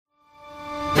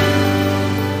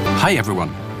Hi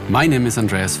everyone, my name is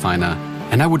Andreas Feiner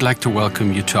and I would like to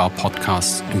welcome you to our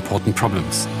podcast, Important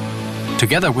Problems.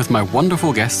 Together with my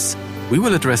wonderful guests, we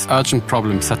will address urgent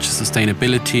problems such as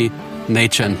sustainability,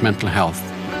 nature and mental health,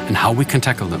 and how we can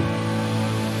tackle them.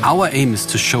 Our aim is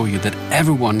to show you that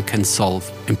everyone can solve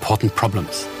important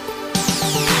problems.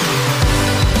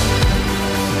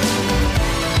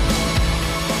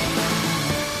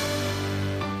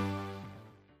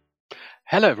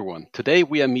 Hello everyone. Today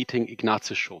we are meeting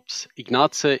Ignace Schops.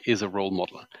 Ignace is a role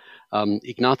model.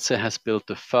 Ignace has built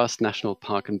the first national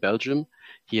park in Belgium.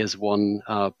 He has won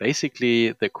basically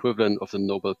the equivalent of the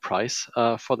Nobel Prize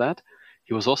for that.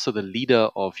 He was also the leader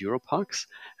of Europarks,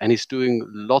 and he's doing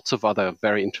lots of other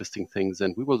very interesting things,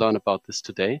 and we will learn about this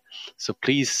today. So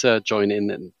please join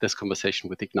in this conversation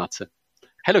with Ignace.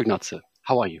 Hello Ignace,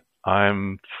 how are you?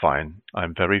 I'm fine.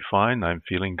 I'm very fine. I'm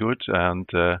feeling good, and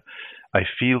I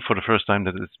feel for the first time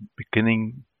that it's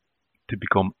beginning to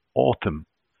become autumn,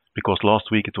 because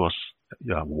last week it was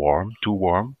warm, too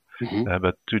warm. Mm-hmm.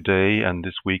 But today and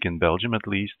this week in Belgium, at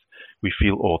least, we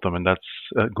feel autumn, and that's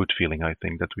a good feeling. I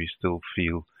think that we still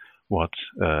feel what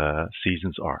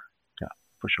seasons are. Yeah,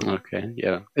 for sure. Okay,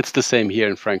 yeah, it's the same here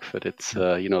in Frankfurt. It's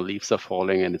leaves are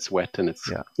falling and it's wet and it's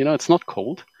it's not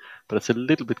cold, but it's a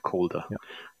little bit colder. Yeah.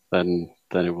 Than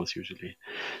it was usually.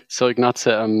 So Ignace,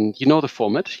 you know the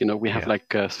format. We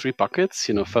have three buckets.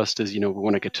 First is we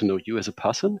want to get to know you as a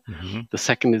person. Mm-hmm. The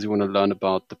second is we want to learn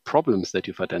about the problems that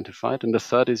you've identified, and the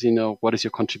third is what is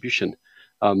your contribution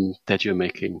that you're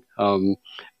making.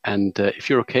 And if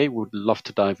you're okay, we would love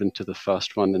to dive into the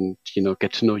first one and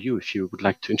get to know you. If you would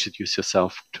like to introduce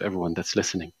yourself to everyone that's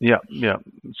listening. Yeah.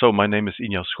 So my name is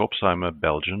Ignace Schops. I'm a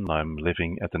Belgian. I'm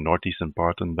living at the northeastern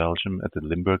part in Belgium, at the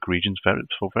Limburg region,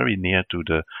 very near to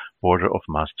the border of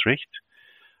Maastricht.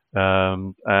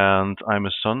 And I'm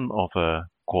a son of a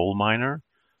coal miner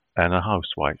and a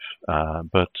housewife.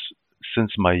 But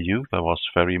since my youth, I was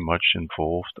very much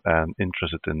involved and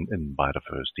interested in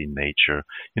biodiversity, nature,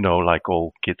 like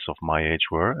all kids of my age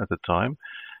were at the time.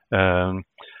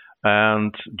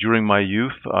 And during my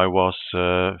youth, I was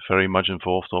very much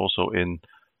involved also in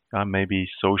maybe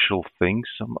social things.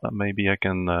 Maybe I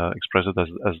can express it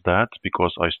as that,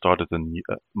 because I started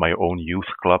my own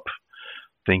youth club,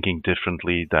 thinking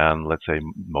differently than, let's say,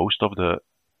 most of the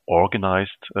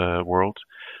organized world,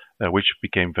 which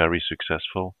became very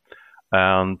successful.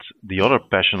 And the other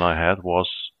passion I had was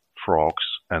frogs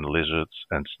and lizards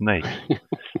and snakes.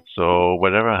 So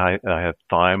whenever I had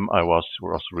time, I was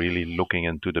really looking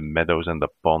into the meadows and the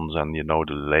ponds and the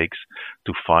lakes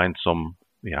to find some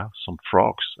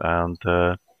frogs. And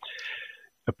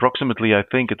approximately, I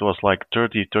think it was like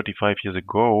 35 years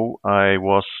ago, I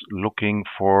was looking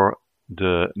for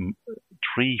the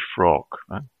tree frog,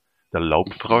 the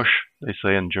Laubfrosch, they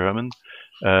say in German.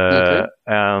 Okay.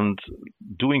 And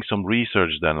doing some research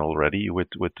then already with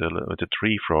the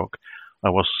tree frog, I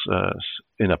was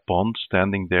in a pond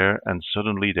standing there, and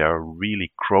suddenly they are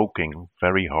really croaking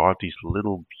very hard, these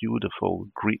little beautiful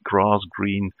grass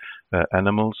green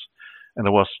animals. And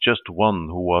there was just one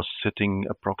who was sitting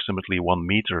approximately 1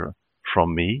 meter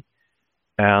from me,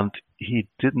 and he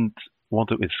didn't want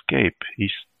to escape.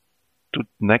 He stood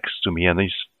next to me and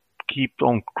he kept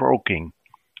on croaking.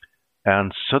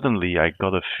 And suddenly I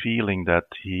got a feeling that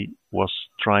he was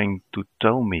trying to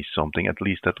tell me something. At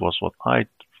least that was what I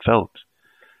felt.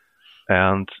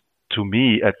 And to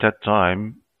me, at that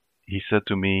time, he said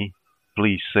to me,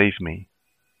 "Please save me,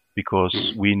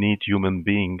 because we need human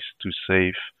beings to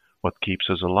save what keeps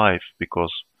us alive,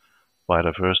 because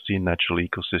biodiversity and natural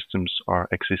ecosystems are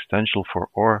existential for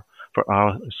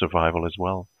our survival as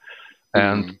well."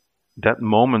 And that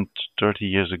moment 30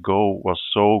 years ago was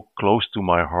so close to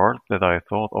my heart that I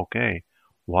thought, okay,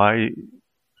 why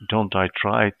don't I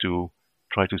try to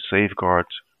safeguard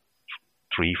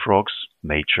tree frogs,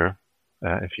 nature,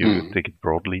 if you take it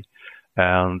broadly.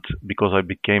 And because I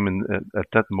became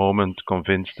at that moment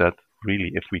convinced that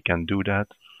really, if we can do that,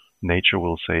 nature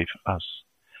will save us.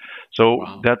 So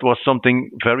that was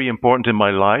something very important in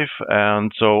my life.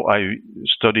 And so I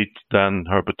studied then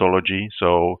herpetology.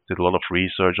 So did a lot of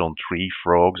research on tree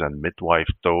frogs and midwife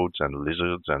toads and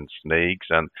lizards and snakes.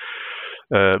 And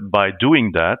by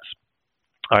doing that,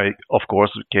 I, of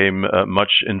course, became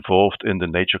much involved in the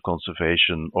nature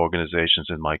conservation organizations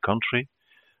in my country.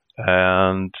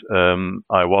 And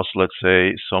I was, let's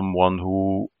say, someone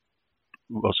who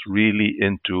was really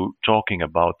into talking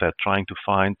about that, trying to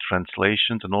find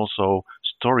translations and also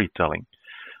storytelling.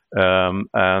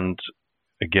 And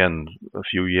again, a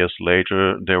few years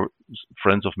later,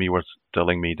 friends of me were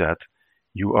telling me that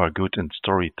you are good in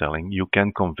storytelling. You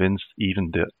can convince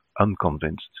even the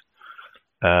unconvinced.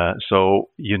 So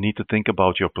you need to think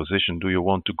about your position. Do you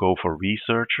want to go for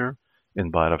researcher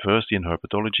in biodiversity and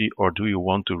herpetology, or do you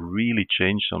want to really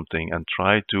change something and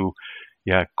try to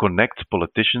connect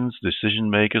politicians, decision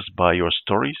makers by your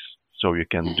stories, so you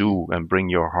can do and bring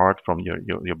your heart from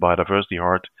your biodiversity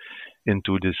heart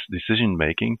into this decision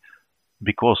making,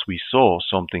 because we saw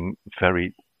something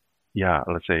very,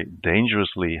 let's say,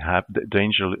 dangerously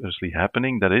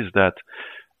happening. That is that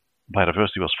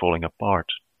biodiversity was falling apart.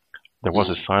 There was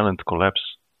a silent collapse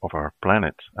of our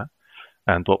planet.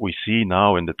 And what we see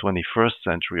now in the 21st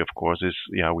century, of course, is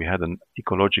we had an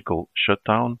ecological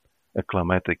shutdown, a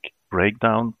climatic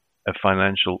breakdown, a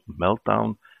financial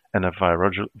meltdown, and a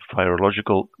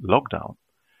virological lockdown.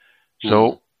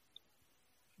 So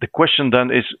the question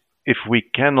then is, if we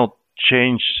cannot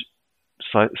change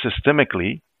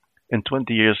systemically, in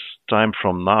 20 years' time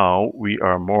from now, we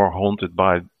are more haunted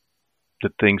by the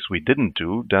things we didn't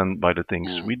do than by the things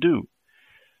we do.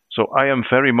 So I am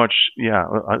very much,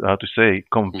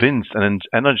 convinced and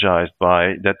energized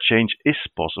by that change is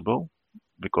possible,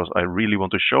 because I really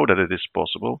want to show that it is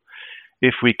possible,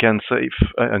 if we can save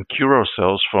and cure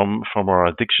ourselves from our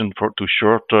addiction to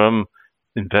short-term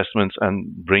investments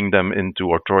and bring them into,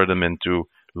 or turn them into,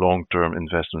 long-term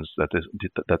investments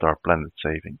that are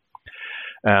planet-saving.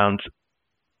 And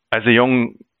as a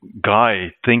young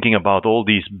guy thinking about all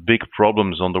these big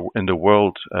problems in the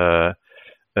world,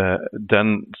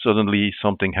 then suddenly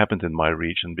something happened in my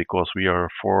region, because we are a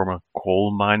former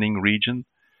coal mining region,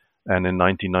 and in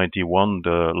 1991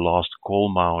 the last coal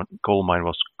mine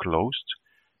was closed,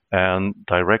 and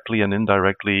directly and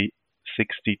indirectly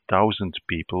 60,000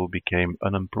 people became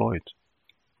unemployed.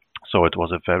 So it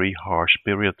was a very harsh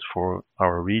period for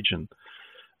our region.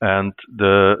 And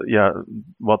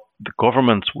what the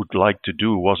government would like to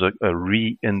do was a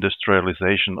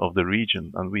re-industrialization of the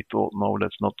region. And we thought, no,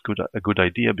 that's not a good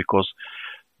idea, because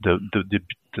the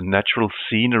natural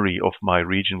scenery of my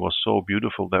region was so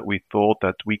beautiful that we thought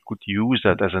that we could use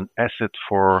that as an asset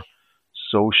for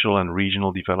social and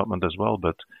regional development as well.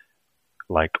 But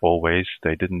like always,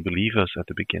 they didn't believe us at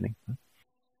the beginning.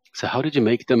 So how did you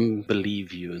make them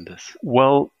believe you in this?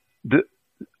 Well,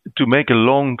 to make a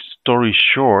long story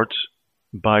short,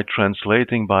 by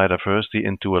translating biodiversity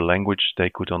into a language they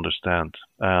could understand.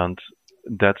 And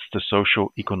that's the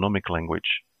socio-economic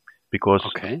language. Because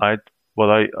I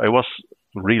was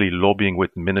really lobbying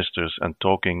with ministers and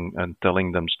talking and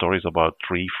telling them stories about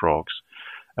tree frogs.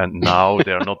 And now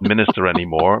they're not minister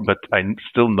anymore, but I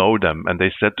still know them. And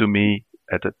they said to me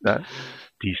that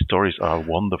these stories are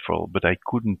wonderful, but I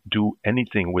couldn't do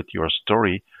anything with your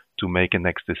story to make a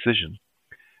next decision.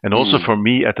 And also for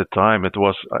me at the time, it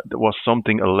was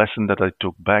a lesson that I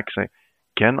took back, saying,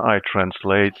 can I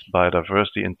translate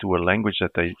biodiversity into a language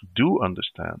that they do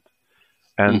understand?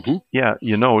 And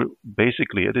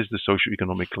basically it is the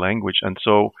socioeconomic language. And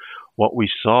so what we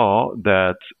saw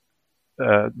that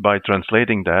by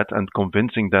translating that and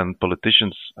convincing then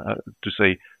politicians to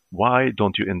say, why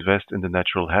don't you invest in the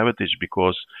natural heritage?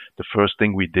 Because the first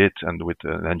thing we did, and with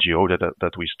an NGO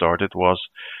that we started, was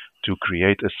to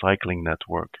create a cycling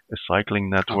network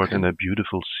in a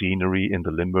beautiful scenery in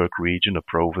the Limburg region, a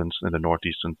province in the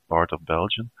northeastern part of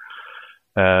Belgium.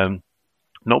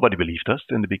 Nobody believed us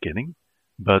in the beginning,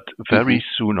 but very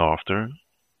soon after,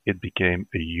 it became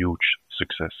a huge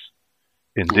success.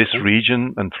 In this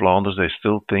region and Flanders, they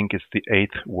still think it's the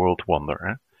 8th world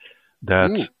wonder.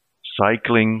 That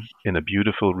cycling in a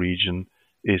beautiful region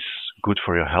is good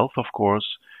for your health, of course,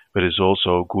 but it's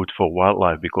also good for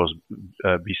wildlife, because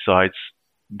besides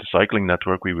the cycling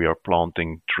network, we are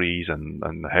planting trees and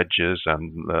hedges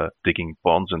and digging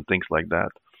ponds and things like that.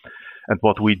 And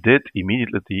what we did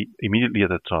immediately at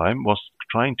the time was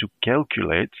trying to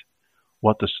calculate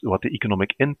what the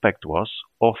economic impact was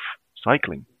of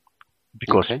cycling.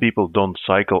 Because people don't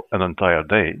cycle an entire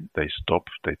day. They stop,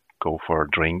 they go for a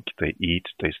drink, they eat,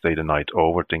 they stay the night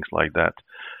over, things like that.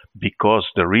 Because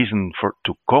the reason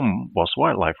to come was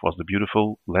wildlife, was the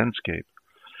beautiful landscape.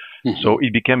 So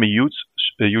it became a huge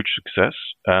success.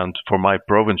 And for my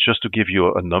province, just to give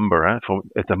you a number, at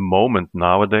the moment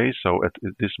nowadays, so at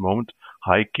this moment,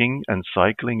 hiking and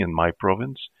cycling in my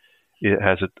province, it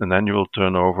has an annual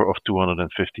turnover of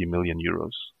 250 million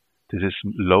euros. This is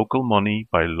local money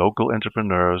by local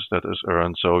entrepreneurs that is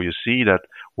earned. So you see that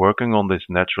working on this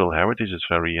natural heritage is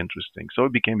very interesting. So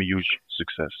it became a huge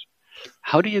success.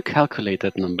 How do you calculate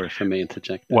that number, if I may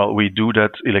interject? Well, we do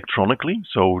that electronically.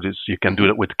 So you can do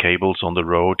that with cables on the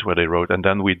road where they rode. And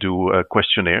then we do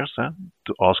questionnaires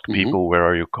to ask people, where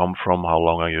are you come from? How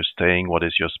long are you staying? What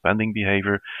is your spending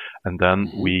behavior? And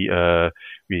then we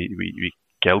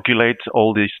calculate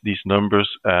all these numbers,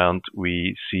 and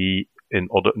we see in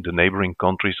the neighboring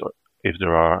countries, if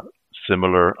there are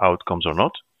similar outcomes or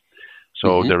not.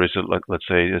 So there is let's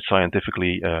say,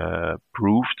 scientifically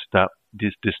proved that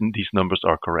these numbers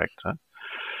are correct. Huh?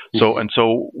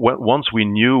 So once we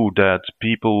knew that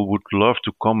people would love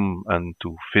to come and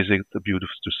to visit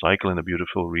to cycle in a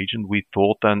beautiful region, we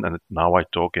thought then, and now I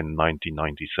talk in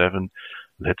 1997,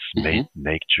 let's make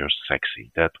nature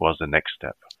sexy. That was the next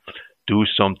step. Do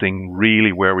something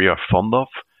really where we are fond of,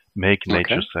 make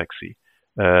nature sexy.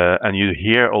 And you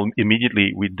hear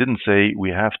immediately, we didn't say we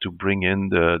have to bring in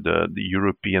the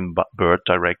European Bird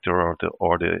Director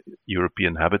or the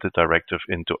European Habitat Directive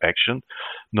into action.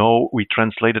 No, we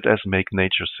translated as make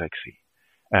nature sexy.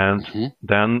 And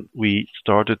then we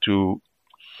started to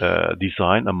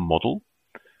design a model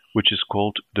which is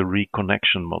called the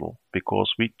reconnection model, because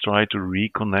we try to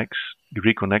reconnect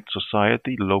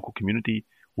society, the local community,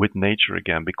 with nature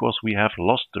again, because we have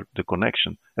lost the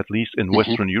connection, at least in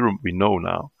Western Europe, we know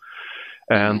now.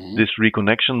 And this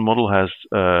reconnection model has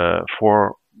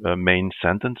four main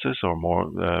sentences or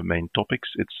more main topics.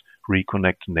 It's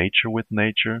reconnect nature with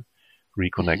nature,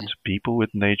 reconnect people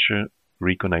with nature,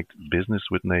 reconnect business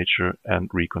with nature, and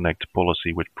reconnect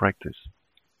policy with practice.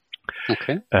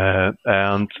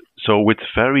 And so with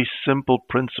very simple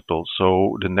principles.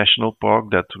 So the national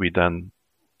park that we then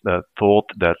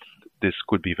thought that this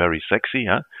could be very sexy.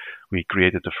 Huh? We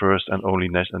created the first and only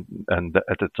and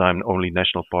at the time only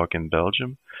national park in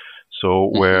Belgium. So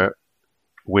where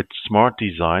with smart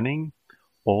designing,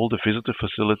 all the visitor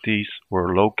facilities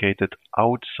were located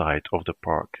outside of the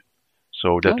park,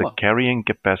 so that the carrying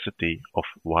capacity of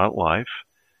wildlife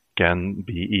can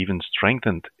be even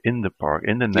strengthened in the park,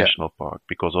 in the national park,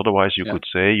 because otherwise you could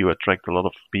say you attract a lot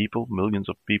of people, millions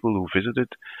of people who visit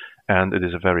it, and it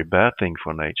is a very bad thing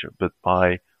for nature. But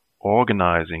by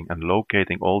organizing and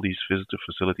locating all these visitor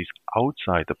facilities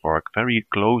outside the park, very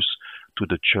close to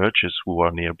the churches who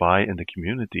are nearby in the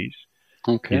communities,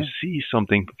 you see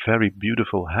something very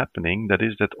beautiful happening. That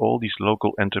is that all these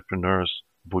local entrepreneurs,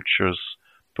 butchers,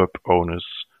 pub owners,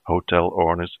 hotel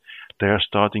owners, they are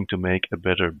starting to make a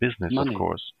better business, of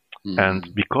course.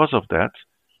 And because of that,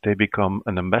 they become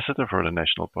an ambassador for the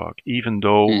national park, even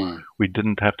though we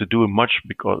didn't have to do much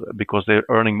because they're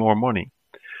earning more money.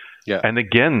 And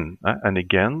again,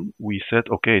 we said,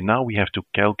 okay, now we have to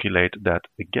calculate that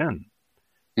again.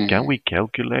 Can we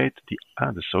calculate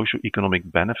the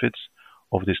socio-economic benefits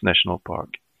of this national park?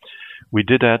 We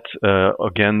did that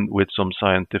again with some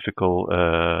scientific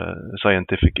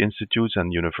institutes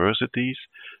and universities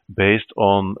based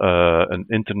on an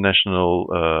international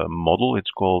model.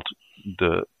 It's called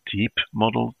the TEEP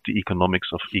model, the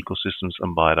Economics of Ecosystems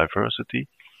and Biodiversity,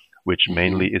 which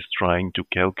mainly is trying to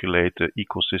calculate the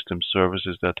ecosystem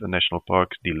services that a national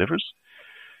park delivers.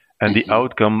 And the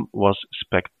outcome was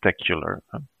spectacular.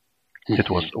 It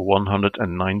was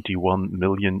 191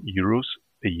 million euros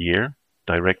a year,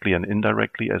 directly and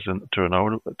indirectly as a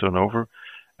turnover,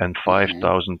 and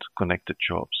 5,000 connected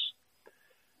jobs.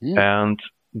 And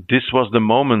this was the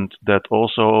moment that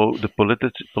also the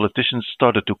politicians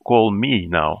started to call me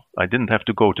now. I didn't have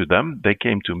to go to them. They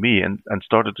came to me and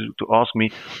started to ask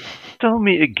me, tell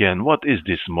me again, what is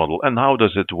this model and how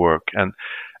does it work?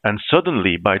 And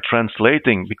suddenly, by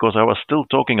translating, because I was still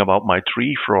talking about my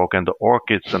tree frog and the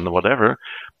orchids and whatever,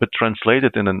 but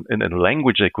translated in a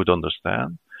language they could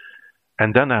understand.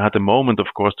 And then I had a moment,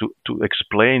 of course, to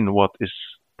explain what is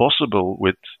possible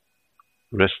with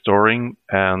restoring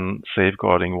and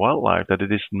safeguarding wildlife, that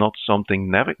it is not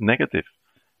something negative.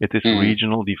 It is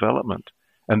regional development.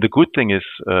 And the good thing is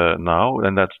now,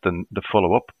 and that's the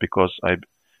follow-up, because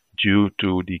due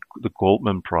to the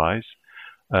Goldman Prize,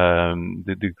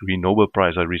 the Green Nobel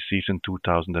Prize I received in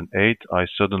 2008, I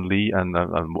suddenly,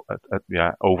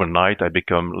 overnight, I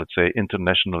become, let's say,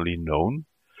 internationally known.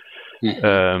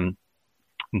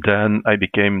 Then I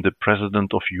became the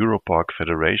President of EUROPARC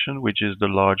Federation, which is the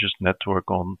largest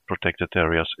network on protected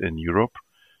areas in Europe.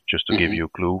 Just to give you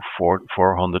a clue,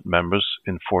 400 members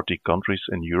in 40 countries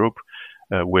in Europe,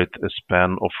 with a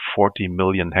span of 40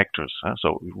 million hectares.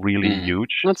 So really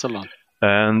huge. That's a lot.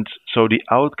 And so the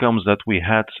outcomes that we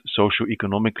had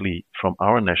socio-economically from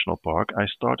our national park, I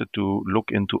started to look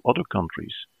into other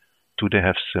countries. Do they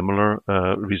have similar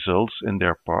results in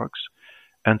their parks?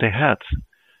 And they had.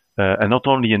 And not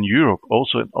only in Europe,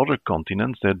 also in other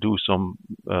continents, they do some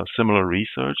similar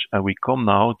research. And we come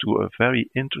now to a very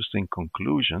interesting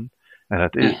conclusion, and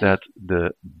that is that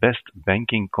the best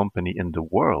banking company in the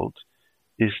world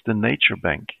is the Nature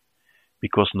Bank.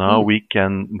 Because now we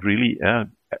can really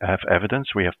have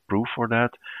evidence, we have proof for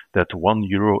that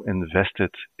 €1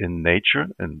 invested in nature,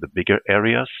 in the bigger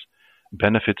areas,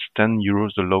 benefits 10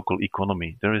 euros the local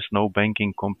economy. There is no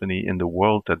banking company in the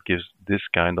world that gives this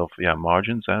kind of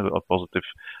margins or positive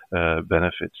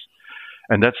benefits.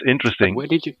 And that's interesting. Where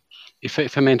did you,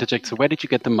 if I may interject, so where did you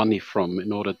get the money from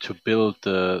in order to build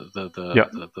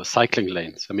the cycling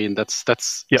lanes? I mean, that's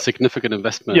a significant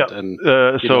investment. Yeah. And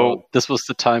this was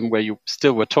the time where you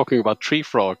still were talking about tree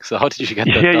frogs. So how did you get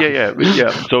that done?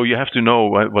 Yeah. So you have to know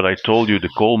what I told you. The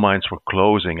coal mines were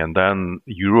closing, and then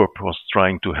Europe was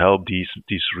trying to help these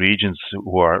regions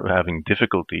who are having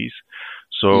difficulties.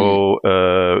 So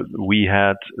we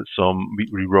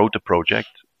wrote a project.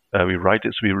 We write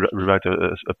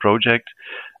a project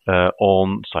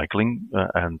on cycling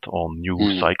and on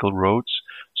new cycle roads.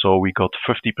 So we got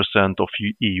 50% of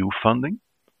EU funding.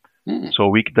 So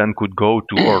we then could go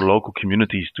to our local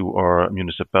communities, to our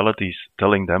municipalities,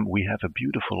 telling them we have a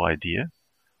beautiful idea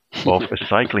of a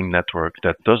cycling network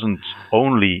that doesn't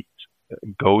only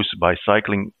goes by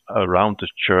cycling around the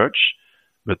church,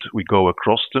 but we go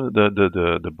across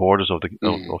the borders of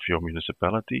your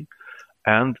municipality.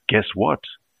 And guess what?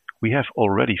 We have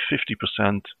already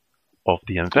 50% of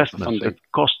the investment. It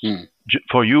costs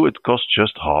for you. It costs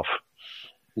just half.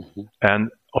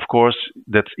 And of course,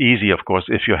 that's easy. Of course,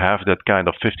 if you have that kind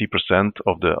of 50%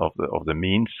 of the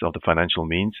means, of the financial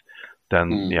means,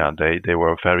 then they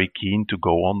were very keen to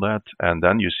go on that. And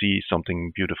then you see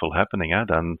something beautiful happening.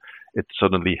 Then it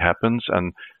suddenly happens,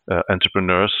 and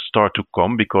entrepreneurs start to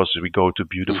come because we go to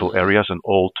beautiful areas, an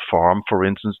old farm, for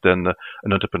instance. Then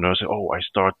an entrepreneur says, "Oh, I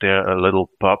start there, a little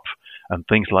pub," and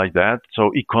things like that.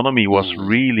 So economy was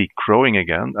really growing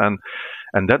again,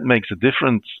 and that makes a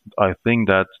difference. I think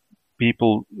that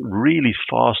people really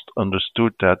fast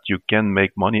understood that you can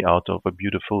make money out of a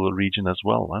beautiful region as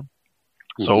well.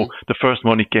 So the first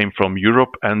money came from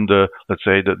Europe and let's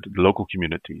say the local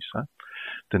communities.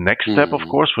 The next step, of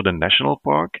course, for the national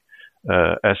park,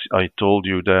 as I told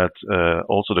you, that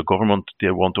also the government, they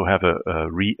want to have a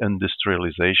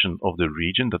reindustrialization of the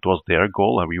region. That was their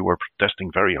goal, and we were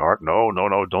protesting very hard. No,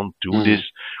 don't do this.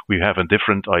 We have a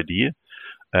different idea.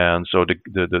 And so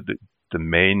the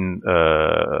main,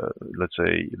 let's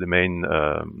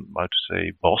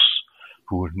say, boss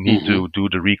who need to do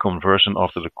the reconversion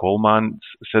after the coal mines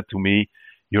said to me,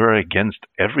 "You're against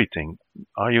everything.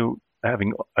 Are you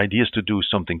having ideas to do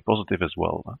something positive as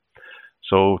well?"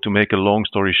 So to make a long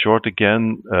story short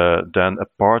again, then a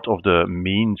part of the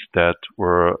means that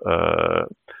were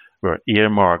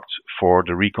earmarked for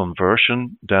the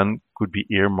reconversion then could be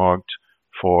earmarked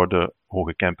for the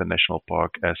Hoge Kempen National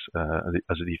Park as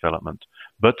a development,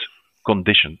 but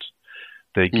conditioned.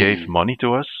 They gave money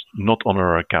to us, not on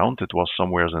our account. It was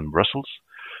somewhere in Brussels,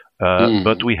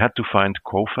 but we had to find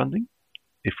co-funding.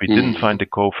 If we didn't find the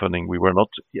co-funding, we were not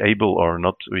able, or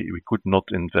not, we could not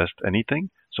invest anything.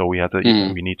 So we had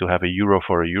we need to have a euro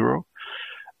for a euro.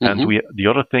 And the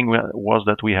other thing was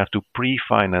that we have to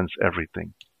pre-finance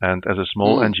everything. And as a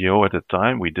small NGO at the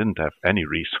time, we didn't have any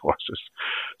resources.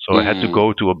 So I had to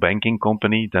go to a banking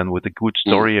company, then with a good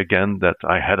story again, that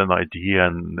I had an idea,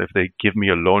 and if they give me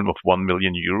a loan of 1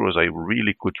 million euros, I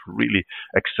could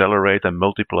accelerate and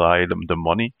multiply the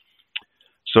money.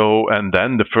 So, and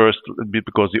then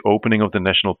because the opening of the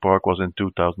national park was in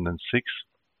 2006,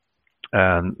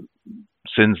 and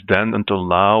since then until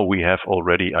now, we have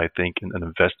already, I think, an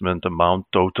investment amount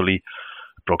totally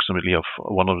approximately of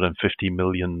 $150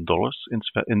 million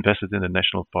invested in the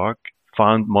national park.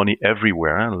 Found money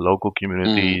everywhere, local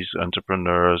communities,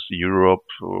 entrepreneurs, Europe,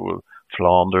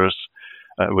 Flanders,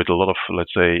 with a lot of,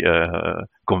 let's say,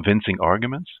 convincing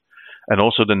arguments. And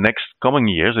also the next coming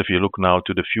years, if you look now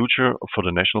to the future for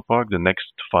the national park, the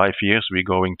next 5 years, we're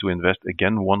going to invest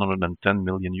again 110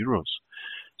 million euros.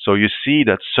 So you see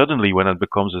that suddenly when it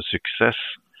becomes a success,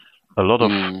 a lot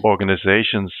of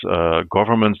organizations,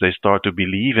 governments, they start to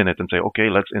believe in it and say, okay,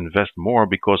 let's invest more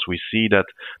because we see that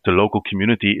the local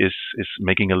community is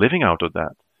making a living out of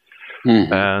that.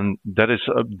 And that is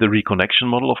the reconnection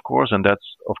model, of course, and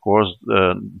that's, of course,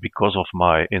 because of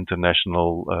my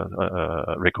international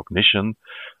recognition,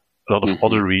 a lot of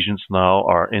other regions now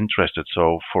are interested.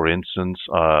 So, for instance,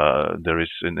 there is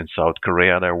in South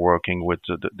Korea, they're working with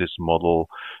this model.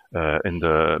 In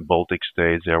the Baltic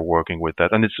states, they're working with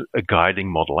that, and it's a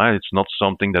guiding model. It's not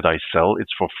something that I sell;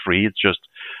 it's for free. It's just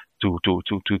to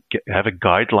have a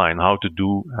guideline how to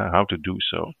do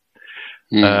so.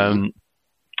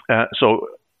 So,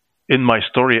 in my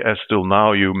story, as till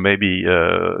now, you maybe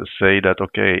say that,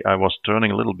 okay, I was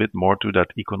turning a little bit more to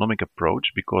that economic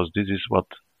approach because this is what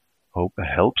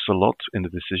helps a lot in the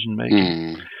decision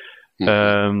making.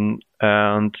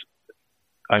 And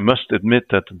I must admit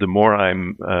that the more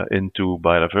I'm into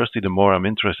biodiversity, the more I'm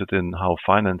interested in how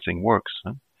financing works.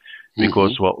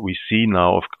 because what we see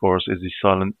now, of course, is the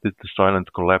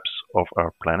silent collapse of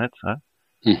our planet.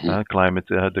 The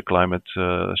climate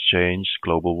change,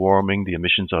 global warming, the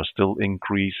emissions are still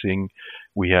increasing.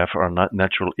 We have our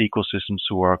natural ecosystems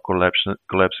who are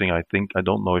collapsing. I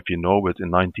don't know if you know, but in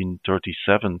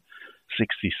 1937,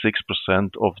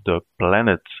 66% of the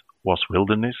planet was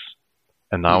wilderness.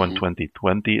 And now in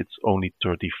 2020, it's only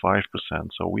 35%.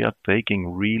 So we are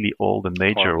taking really all the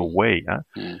nature away.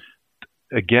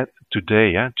 Again,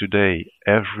 today,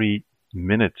 every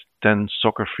minute, 10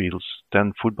 soccer fields,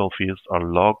 10 football fields are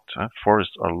logged,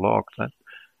 forests are logged.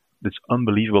 It's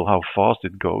unbelievable how fast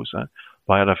it goes.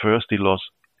 Biodiversity loss,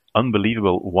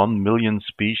 unbelievable. 1 million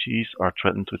species are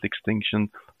threatened with extinction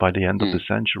by the end of the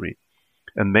century.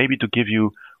 And maybe to give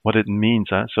you what it means,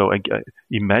 so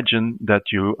imagine that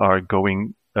you are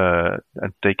going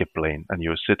and take a plane, and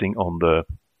you're sitting on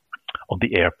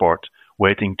the airport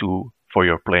waiting for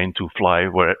your plane to fly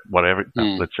whatever,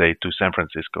 let's say to San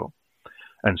Francisco.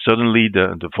 And suddenly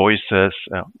the voice says,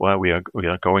 well, we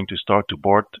are going to start to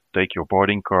board, take your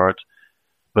boarding card.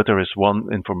 But there is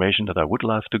one information that I would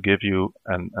love to give you.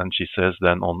 And she says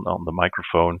then on the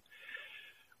microphone,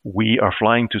 we are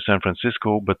flying to San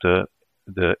Francisco, but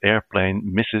the airplane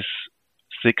misses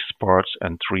 6 parts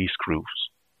and 3 screws.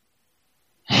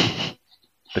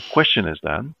 The question is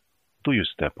then, do you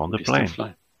step on the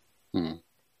plane?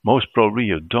 Most probably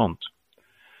you don't.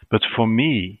 But for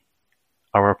me,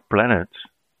 our planet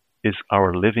is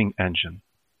our living engine,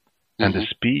 and the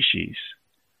species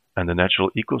and the natural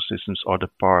ecosystems are the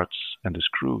parts and the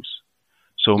screws.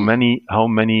 So how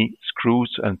many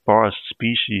screws and parts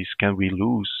species can we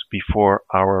lose before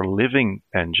our living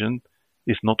engine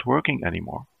is not working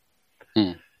anymore?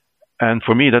 And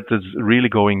for me, that is really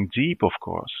going deep, of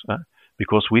course,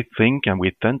 because we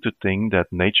tend to think that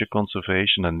nature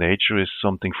conservation and nature is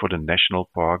something for the national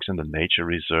parks and the nature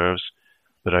reserves.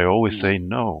 But I always say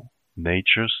no.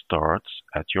 Nature starts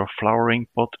at your flowering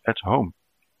pot at home.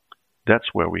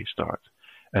 That's where we start.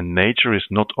 And nature is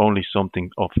not only something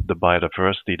of the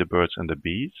biodiversity, the birds and the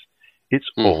bees,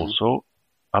 it's also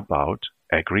about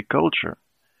agriculture.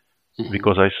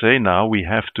 Because I say now we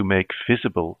have to make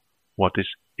visible what is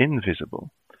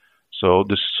invisible. So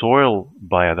the soil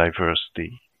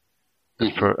biodiversity,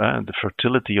 the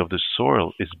fertility of the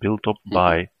soil is built up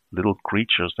by little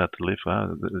creatures that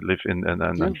live in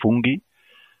and fungi.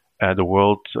 The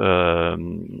World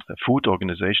Food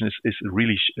Organization is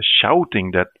really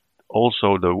shouting that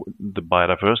also the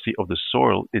biodiversity of the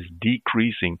soil is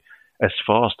decreasing as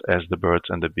fast as the birds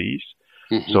and the bees.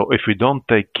 So if we don't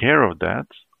take care of that,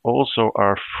 also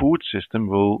our food system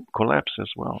will collapse as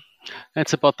well.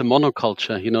 It's about the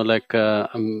monoculture.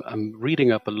 I'm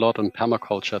reading up a lot on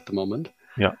permaculture at the moment.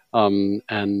 Yeah.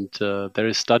 And there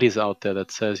is studies out there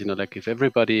that says, if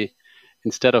everybody,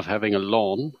 instead of having a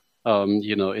lawn,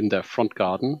 in their front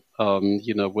garden,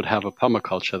 would have a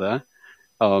permaculture there,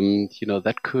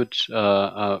 that could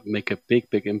make a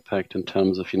big impact in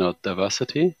terms of,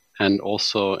 diversity and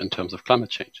also in terms of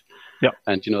climate change. Yeah.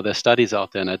 And, there's studies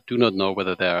out there, and I do not know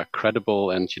whether they are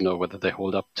credible and, whether they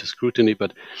hold up to scrutiny,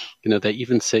 but, they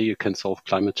even say you can solve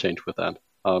climate change with that,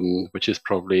 which is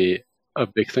probably a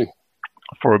big thing.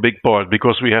 For a big part,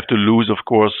 because we have to lose, of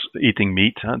course, eating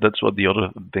meat. That's what the other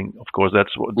thing, of course,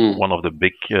 that's one of the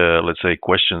big, let's say,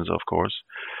 questions, of course.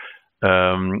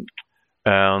 And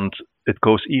it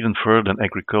goes even further than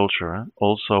agriculture.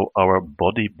 Also, our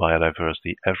body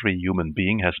biodiversity. Every human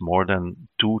being has more than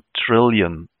 2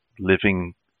 trillion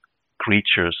living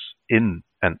creatures in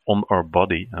and on our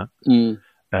body.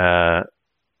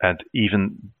 And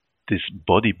even this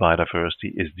body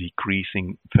biodiversity is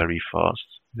decreasing very fast.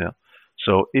 Yeah.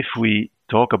 So if we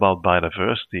talk about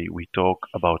biodiversity, we talk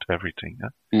about everything.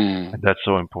 And that's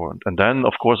so important. And then,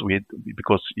 of course,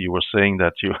 because you were saying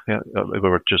that we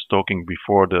were just talking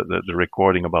before the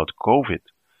recording about COVID.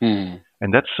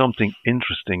 And that's something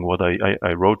interesting. What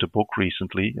I wrote a book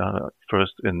recently,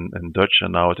 first in Dutch,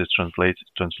 and now it is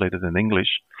translated in English,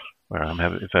 where I'm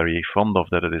very fond of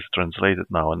that it is translated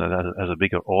now, and it has a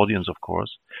bigger audience, of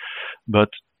course. But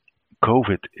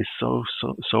COVID is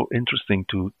so interesting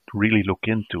to really look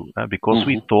into, because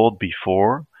we thought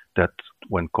before that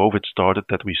when COVID started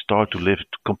that we start to live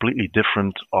completely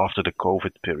different after the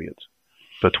COVID period,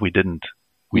 but we didn't.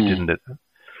 We didn't.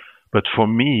 But for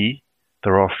me,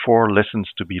 there are 4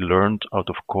 lessons to be learned out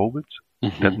of COVID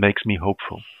that makes me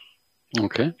hopeful.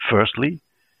 Okay. Firstly,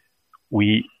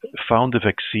 we found a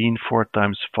vaccine 4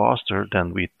 times faster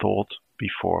than we thought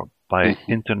before by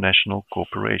international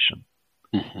cooperation.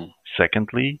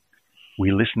 Secondly,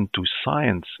 we listened to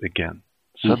science again.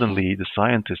 Suddenly, the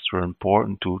scientists were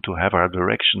important to have our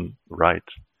direction right.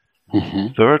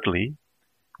 Thirdly,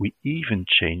 we even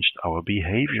changed our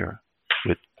behavior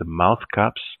with the mouth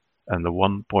caps and the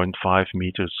 1.5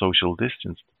 meter social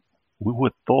distance. We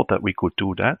would have thought that we could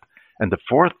do that. And the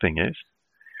fourth thing is,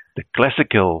 the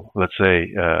classical, let's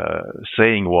say,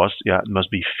 saying was, it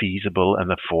must be feasible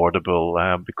and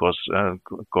affordable because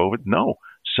COVID. No,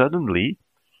 suddenly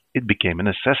it became a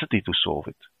necessity to solve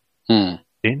it.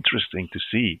 Interesting to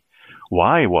see.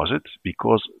 Why was it?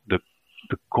 Because the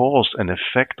cause and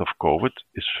effect of COVID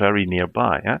is very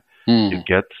nearby. You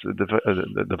get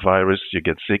the virus, you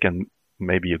get sick, and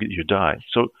maybe you die.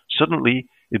 So suddenly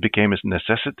it became a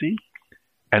necessity,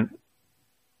 and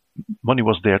money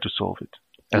was there to solve it.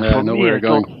 And for me, I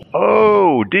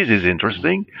thought, this is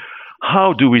interesting.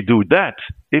 How do we do that?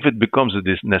 If it becomes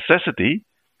this necessity,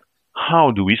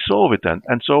 how do we solve it then?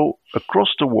 And so across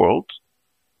the world,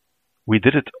 we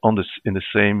did it in the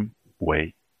same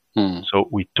way. So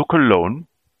we took a loan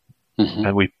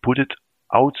and we put it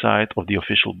outside of the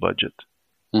official budget.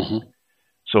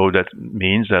 So that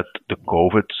means that the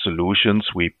COVID solutions,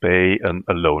 we pay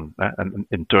a loan. And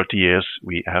in 30 years,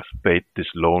 we have paid this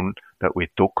loan that we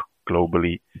took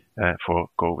globally for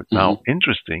COVID. Now,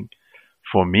 interesting,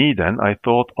 for me then, I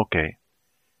thought, okay,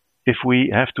 if we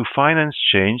have to finance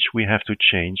change, we have to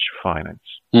change finance.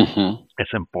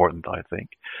 It's important, I think.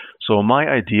 So my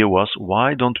idea was,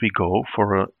 why don't we go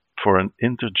for an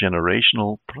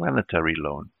intergenerational planetary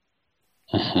loan?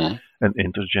 An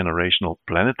intergenerational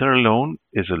planetary loan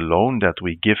is a loan that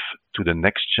we give to the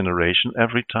next generation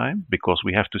every time, because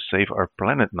we have to save our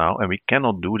planet now, and we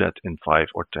cannot do that in 5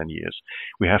 or 10 years.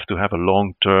 We have to have a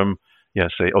long-term,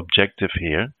 objective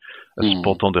here, a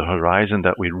spot on the horizon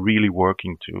that we're really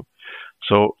working to.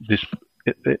 So this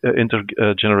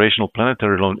intergenerational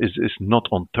planetary loan is not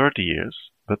on 30 years,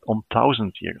 but on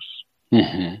 1,000 years.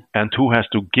 And who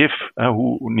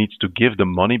needs to give the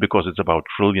money, because it's about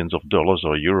trillions of dollars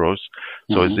or euros.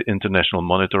 So it's the International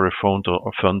Monetary Fund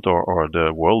or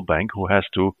the World Bank who has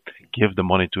to give the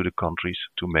money to the countries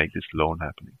to make this loan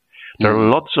happening. There are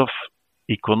lots of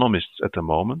economists at the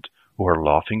moment who are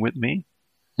laughing with me,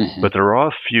 but there are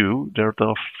a few that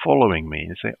are following me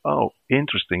and say, oh,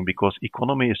 interesting, because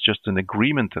economy is just an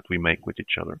agreement that we make with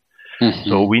each other.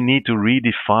 So we need to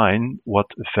redefine what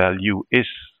value is.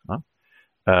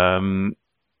 And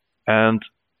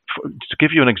to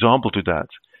give you an example to that,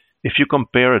 if you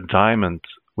compare a diamond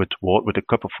with a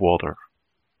cup of water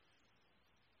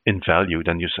in value,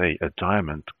 then you say a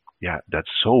diamond,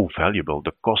 that's so valuable.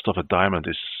 The cost of a diamond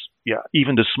is,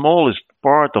 even the smallest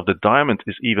part of the diamond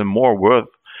is even more worth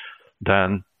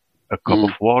than a cup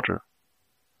of water.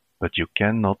 But you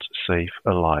cannot save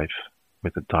a life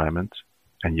with a diamond,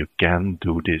 and you can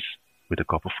do this with a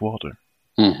cup of water.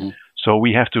 So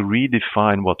we have to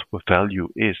redefine what value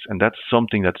is, and that's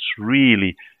something that's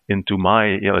really into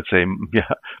my,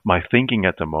 my thinking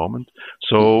at the moment.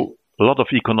 So a lot of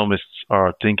economists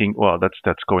are thinking, well,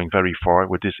 that's going very far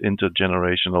with this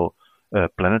intergenerational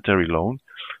planetary loan,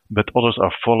 but others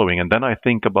are following. And then I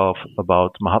think about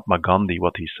Mahatma Gandhi,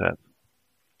 what he said,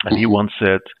 and he once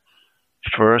said,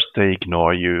 first they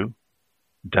ignore you,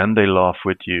 then they laugh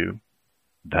with you,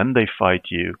 then they fight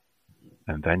you,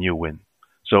 and then you win.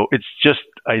 So it's just,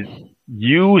 I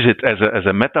use it as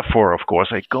a metaphor, of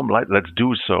course. Let's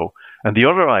do so. And the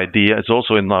other idea is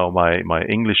also in now my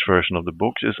English version of the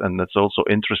books and that's also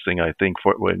interesting, I think,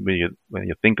 for when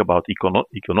you think about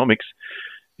economics,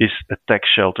 is a tax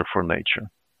shelter for nature,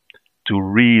 to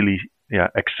really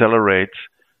accelerate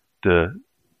the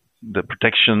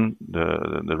protection,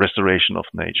 the restoration of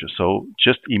nature. So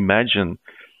just imagine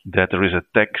that there is a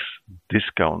tax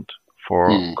discount for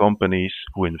companies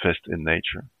who invest in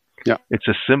nature. It's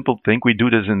a simple thing. We do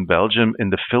this in Belgium in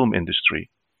the film industry.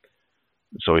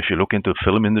 So if you look into the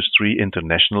film industry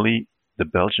internationally, the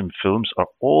Belgian films are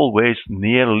always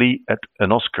nearly at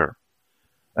an Oscar.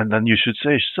 And then you should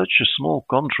say, such a small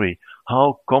country,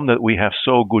 how come that we have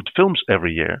so good films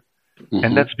every year?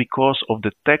 And that's because of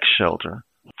the tax shelter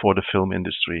for the film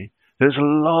industry. There's a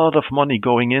lot of money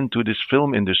going into this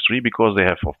film industry because they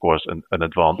have, of course, an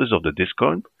advantage of the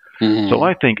discount. So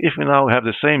I think if we now have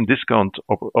the same discount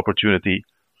opportunity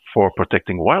for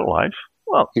protecting wildlife,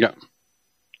 well,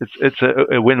 it's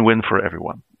a win-win for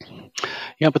everyone.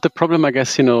 Yeah, but the problem, I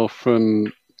guess, to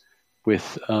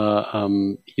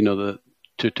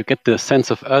get the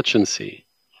sense of urgency,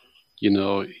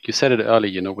 you said it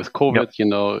earlier, with COVID,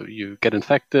 you get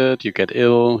infected, you get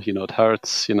ill, it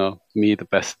hurts, me, the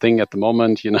best thing at the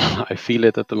moment, I feel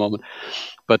it at the moment.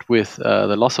 But with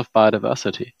the loss of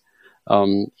biodiversity,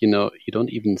 you don't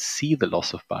even see the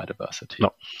loss of biodiversity.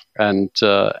 No. And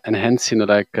hence,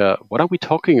 what are we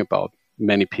talking about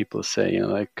many people say,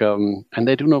 and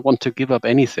they do not want to give up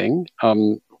anything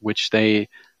which they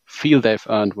feel they've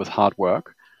earned with hard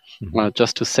work,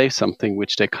 just to save something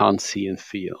which they can't see and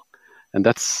feel. And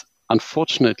that's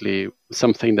unfortunately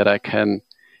something that I can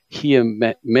hear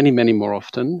many, many more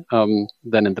often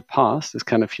than in the past, is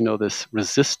kind of, this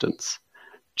resistance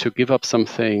to give up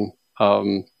something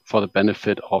for the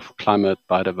benefit of climate,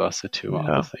 biodiversity, or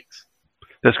other things.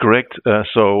 That's correct.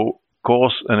 So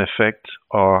cause and effect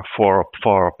are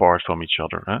far apart from each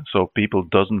other. So people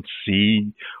doesn't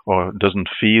see or doesn't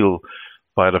feel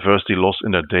biodiversity loss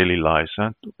in their daily lives,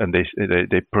 and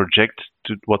they project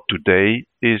to what today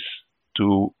is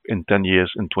to in 10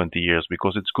 years, in 20 years,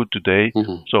 because it's good today.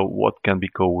 So what can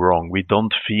go wrong? We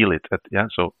don't feel it.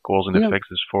 So cause and effects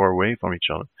is far away from each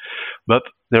other. But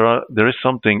there is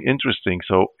something interesting.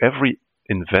 So every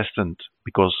investment,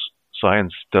 because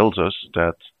science tells us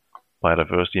that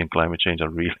biodiversity and climate change are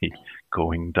really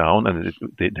going down, and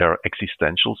they are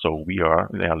existential. So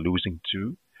they are losing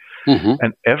too.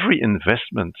 And every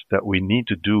investment that we need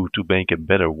to do to make a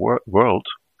better world,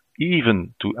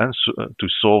 even to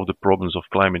solve the problems of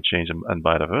climate change and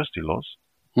biodiversity loss,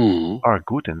 are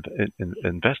good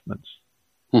investments.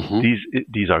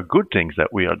 These are good things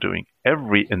that we are doing.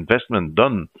 Every investment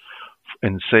done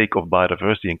in sake of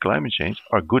biodiversity and climate change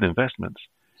are good investments.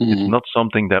 It's not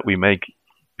something that we make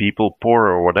people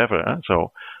poorer or whatever.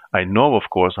 So I know, of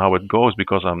course, how it goes,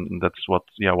 because that's what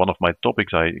one of my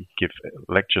topics. I give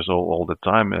lectures all the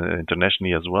time,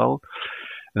 internationally as well.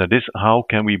 And that is, how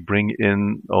can we bring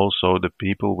in also the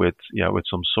people with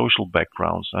some social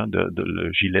backgrounds,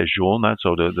 the gilets jaunes,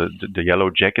 so the yellow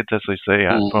jackets, as they say.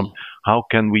 From how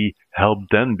can we help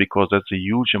them? Because that's a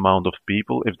huge amount of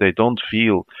people. If they don't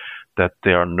feel that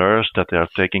they are nursed, that they are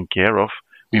taken care of,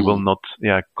 we will not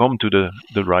come to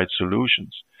the right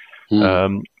solutions.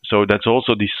 So that's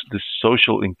also this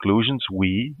social inclusions.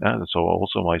 So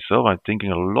also myself, I'm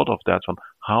thinking a lot of that on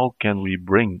how can we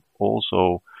bring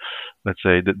also, let's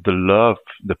say, the love,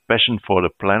 the passion for the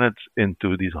planet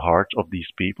into the hearts of these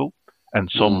people. And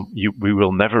we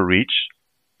will never reach.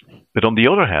 But on the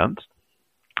other hand,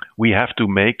 we have to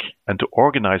make and to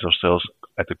organize ourselves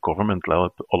at the government level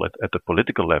or at the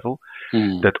political level,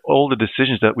 that all the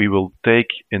decisions that we will take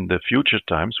in the future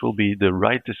times will be the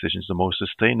right decisions, the most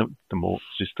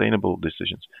sustainable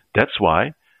decisions. That's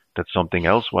why, that's something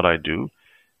else what I do,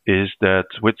 is that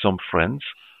with some friends,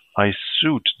 I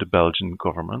sued the Belgian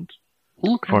government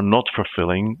for not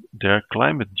fulfilling their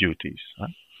climate duties.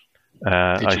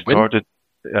 I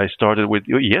started with,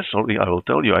 yes, I will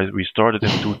tell you, we started in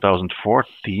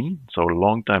 2014, so a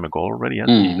long time ago already,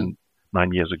 even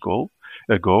 9 years ago,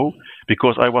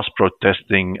 because I was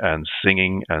protesting and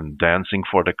singing and dancing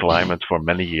for the climate for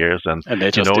many years, and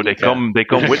they come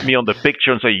with me on the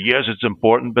picture and say, yes, it's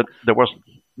important, but there was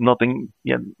nothing,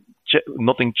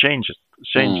 nothing changed.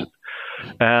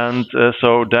 And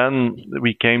so then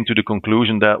we came to the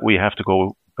conclusion that we have to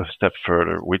go a step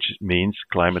further, which means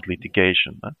climate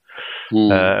litigation.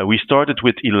 We started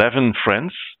with 11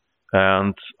 friends,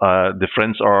 and the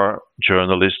friends are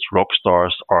journalists, rock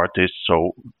stars, artists,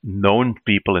 so known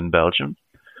people in Belgium.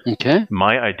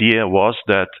 My idea was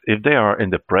that if they are in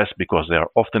the press, because they are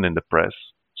often in the press,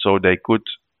 so they could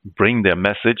bring their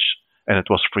message, and it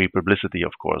was free publicity,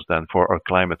 of course, then for our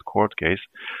climate court case.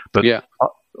 But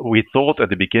we thought at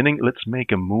the beginning, let's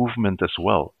make a movement as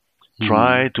well.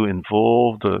 Try to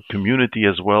involve the community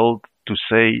as well, to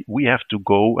say we have to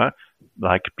go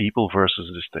like people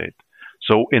versus the state.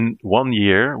 So in 1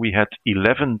 year, we had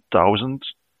 11,000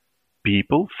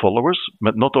 people, followers,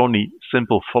 but not only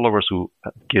simple followers who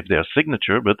give their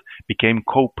signature, but became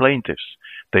co-plaintiffs.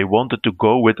 They wanted to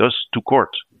go with us to court.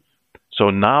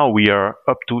 So now we are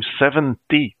up to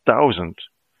 70,000.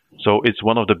 So it's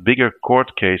one of the bigger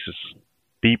court cases,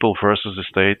 people versus the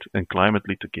state in climate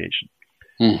litigation.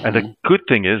 And the good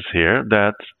thing is here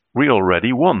that we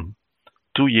already won.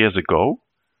 2 years ago,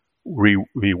 we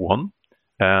won,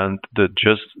 and the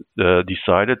judge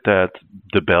decided that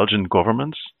the Belgian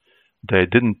governments, they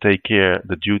didn't take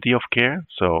the duty of care,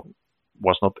 so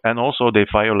was not, and also they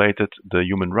violated the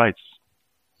human rights.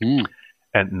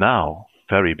 And now,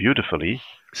 very beautifully,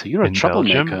 so you're a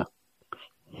troublemaker. Belgium,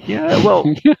 yeah, well,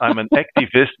 I'm an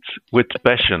activist with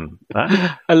passion.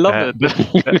 I love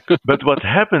it. But what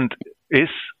happened is,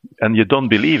 and you don't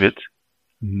believe it,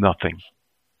 nothing.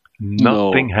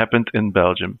 Nothing happened in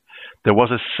Belgium. There was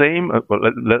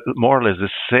more or less the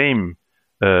same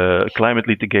climate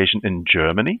litigation in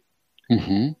Germany,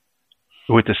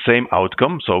 with the same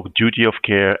outcome. So duty of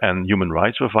care and human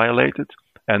rights were violated.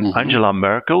 And Angela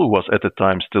Merkel, who was at the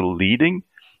time still leading,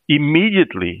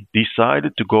 immediately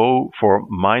decided to go for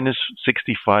minus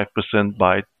 65%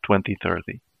 by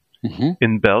 2030.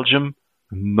 In Belgium,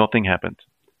 nothing happened.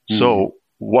 So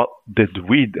what did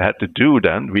we had to do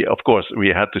then? We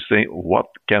had to say, what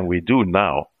can we do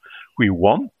now? We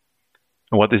won.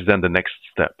 And what is then the next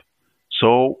step?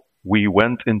 So we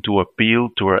went into appeal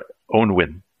to our own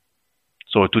win.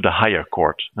 So to the higher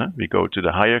court. We go to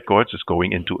the higher courts, it's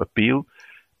going into appeal.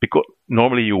 Because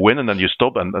normally you win and then you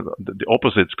stop, and the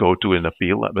opposites go to an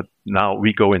appeal. But now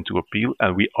we go into appeal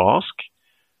and we ask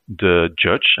the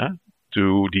judge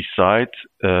to decide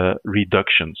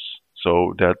reductions,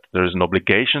 so that there is an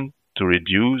obligation to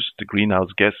reduce the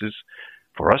greenhouse gases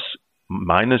for us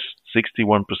minus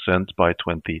 61% by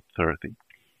 2030.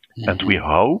 And we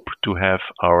hope to have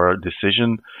our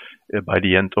decision by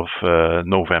the end of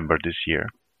November this year.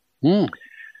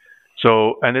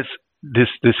 So, and it's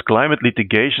this climate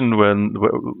litigation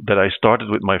that I started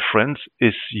with my friends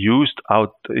is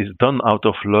done out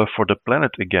of love for the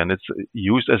planet again. It's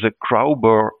used as a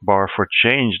crowbar for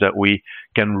change, that we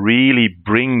can really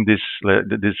bring this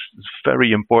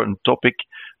very important topic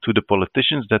to the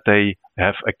politicians, that they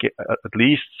have at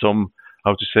least some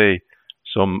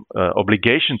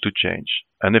obligation to change.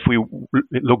 And if we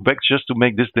look back, just to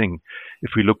make this thing,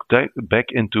 if we look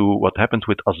back into what happened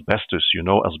with asbestos,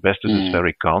 asbestos is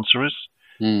very cancerous,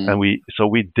 and we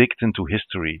digged into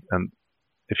history. And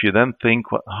if you then think,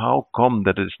 how come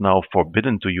that it's now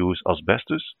forbidden to use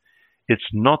asbestos?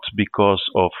 It's not because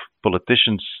of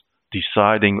politicians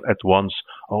deciding at once,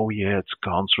 oh yeah, it's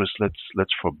cancerous,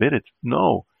 let's forbid it.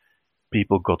 No,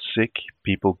 people got sick,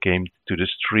 people came to the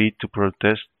street to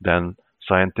protest, then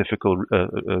scientific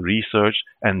research,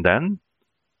 and then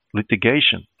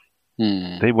litigation.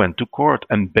 They went to court,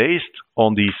 and based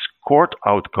on these court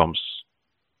outcomes,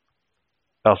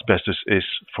 asbestos is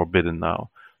forbidden now.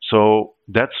 So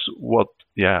that's what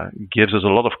gives us a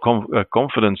lot of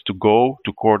confidence to go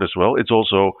to court as well. It's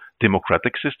also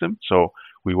democratic system, so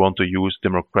we want to use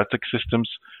democratic systems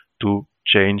to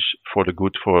change for the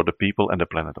good for the people and the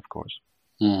planet, of course.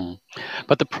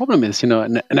 But the problem is,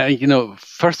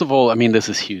 first of all, I mean, this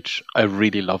is huge. I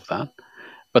really love that.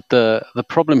 But the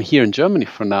problem here in Germany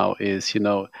for now is,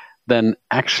 then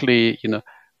actually,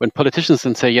 when politicians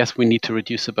then say, yes, we need to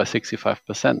reduce it by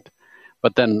 65%,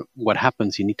 but then what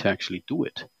happens? You need to actually do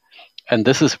it. And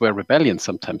this is where rebellion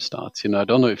sometimes starts. I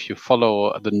don't know if you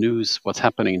follow the news, what's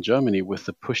happening in Germany with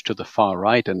the push to the far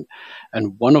right. And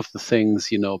one of the things,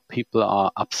 people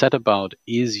are upset about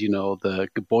is, the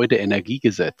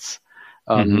Gebäudeenergiegesetz.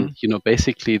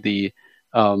 Basically the,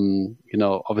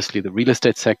 obviously the real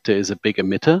estate sector is a big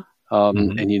emitter.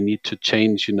 And you need to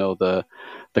change, the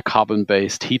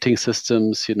carbon-based heating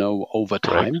systems, over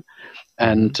time. Right.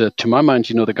 And to my mind,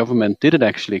 the government did it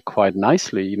actually quite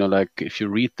nicely. Like if you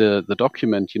read the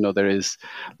document, there is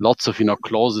lots of,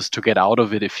 clauses to get out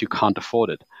of it if you can't afford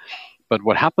it. But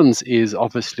what happens is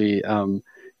obviously, some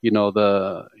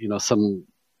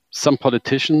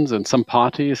politicians and some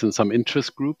parties and some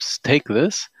interest groups take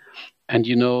this and,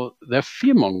 they're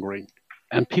fear-mongering.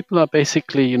 And people are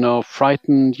basically,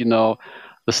 frightened,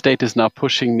 the state is now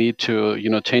pushing me to,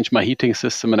 change my heating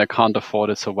system and I can't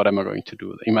afford it. So what am I going to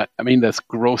do? I mean, that's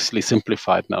grossly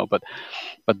simplified now, but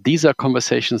these are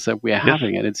conversations that we are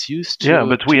having, and it's used to. Yeah,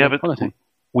 but we have it.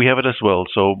 We have it as well.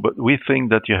 So, but we think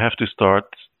that you have to start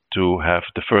to have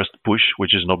the first push,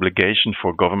 which is an obligation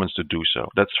for governments to do so.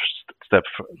 That's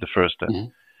the first step.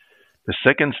 The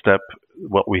second step,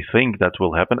 what we think that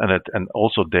will happen, and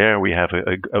also there we have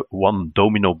a one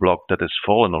domino block that has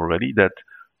fallen already, that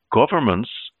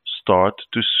governments start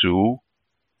to sue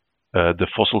the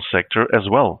fossil sector as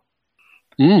well.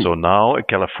 So now in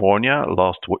California,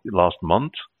 last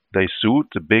month, they sued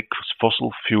the big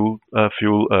fossil fuel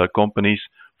companies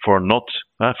for not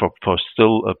for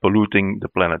still polluting the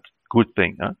planet. Good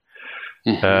thing.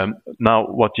 Now,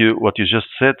 what you just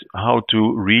said, how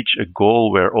to reach a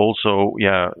goal where also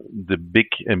the big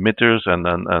emitters and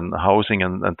housing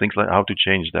and things like how to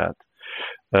change that.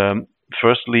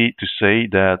 Firstly, to say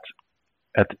that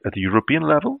at the European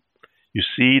level, you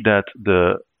see that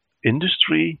the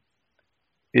industry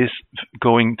is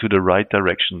going to the right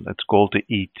direction. It's called the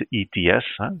ETS,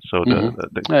 so the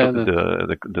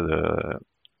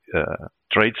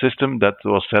trade system that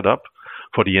was set up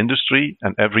for the industry,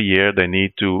 and every year they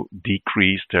need to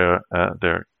decrease their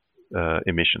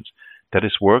emissions. That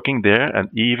is working there, and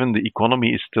even the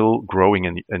economy is still growing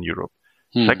in Europe.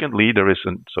 Secondly, there is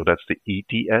so that's the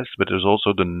ETS, but there's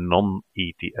also the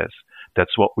non-ETS.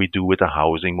 That's what we do with the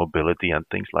housing, mobility, and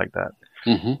things like that.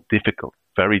 Difficult,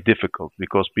 very difficult,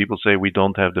 because people say we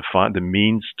don't have the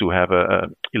means to have a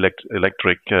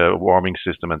electric warming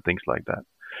system and things like that.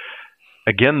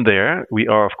 again, there we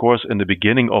are, of course, in the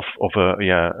beginning of a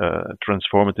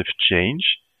transformative change.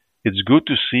 It's good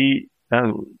to see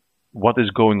what is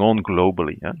going on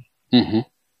globally.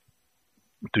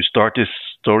 To start this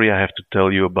story, I have to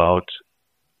tell you about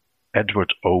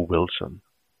Edward O. Wilson.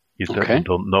 You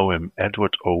don't know him.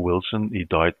 Edward O. Wilson, he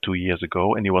died 2 years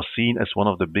ago, and he was seen as one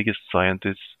of the biggest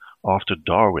scientists after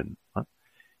Darwin.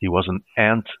 He was an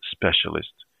ant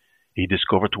specialist. He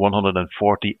discovered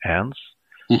 140 ants,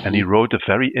 and he wrote a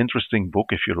very interesting book,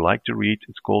 if you like to read.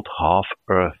 It's called Half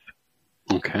Earth.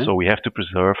 So we have to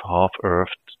preserve half Earth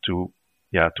to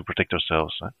protect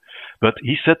ourselves. But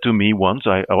he said to me once,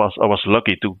 I was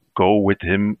lucky to go with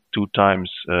him 2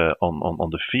 times on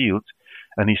the field,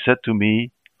 and he said to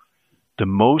me, the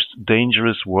most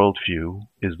dangerous worldview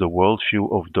is the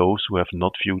worldview of those who have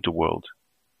not viewed the world.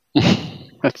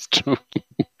 That's true.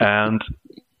 And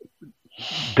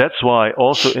that's why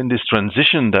also in this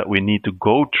transition that we need to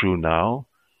go through now,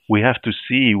 we have to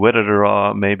see whether there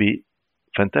are maybe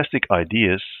fantastic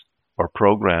ideas or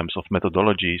programs of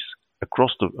methodologies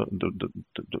across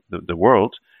the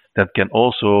world that can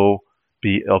also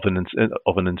be of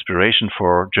an inspiration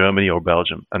for Germany or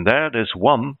Belgium. And there's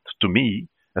one, to me,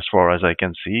 as far as I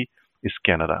can see, is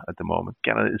Canada at the moment.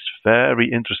 Canada is very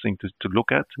interesting to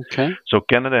look at. So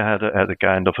Canada had a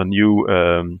kind of a new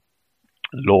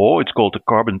law. It's called the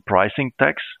carbon pricing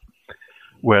tax,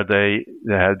 where they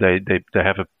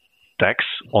have a tax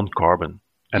on carbon,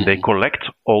 and they collect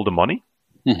all the money,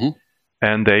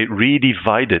 and they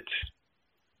redivide it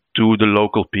to the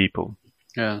local people.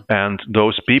 And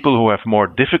those people who have more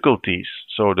difficulties,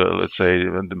 so let's say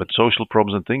with social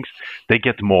problems and things, they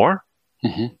get more,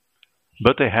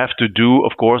 but they have to do,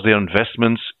 of course, their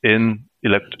investments in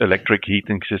electric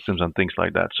heating systems and things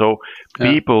like that. So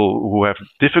people who have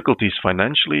difficulties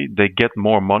financially, they get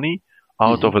more money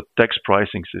out of a tax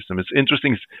pricing system. It's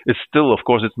interesting. It's still, of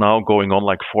course, it's now going on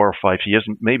like 4 or 5 years,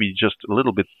 maybe just a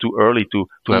little bit too early to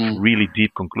have really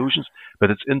deep conclusions, but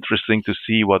it's interesting to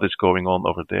see what is going on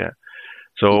over there.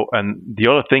 So, and the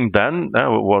other thing, Dan,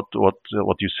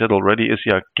 what you said already is,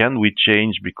 can we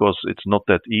change? Because it's not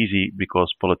that easy,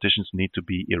 because politicians need to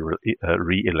be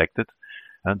re-elected,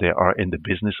 and they are in the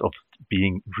business of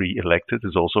being re-elected.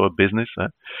 It's also a business.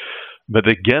 But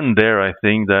again, there, I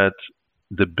think that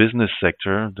the business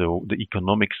sector, the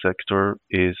economic sector,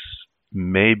 is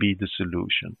maybe the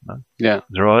solution.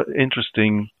 There are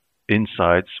interesting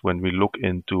insights when we look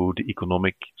into the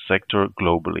economic sector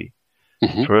globally.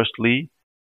 Firstly,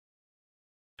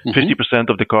 50%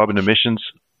 of the carbon emissions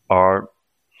are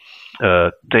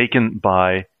taken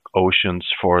by oceans,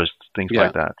 forests, things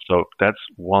like that. So that's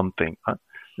one thing,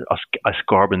 as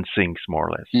carbon sinks, more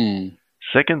or less.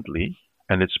 Secondly,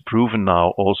 and it's proven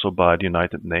now also by the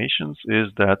United Nations, is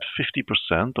that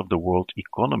 50% of the world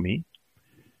economy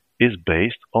is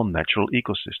based on natural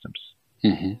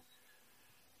ecosystems.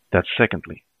 That's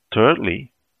secondly.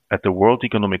 Thirdly, at the World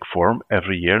Economic Forum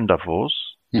every year in Davos,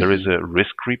 there is a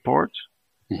risk report.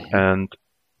 And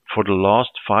for the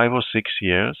last 5 or 6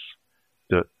 years,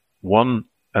 the one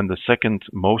and the second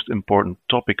most important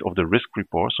topic of the risk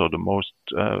report, so the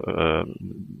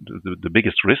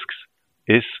biggest risks,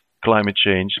 is climate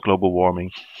change, global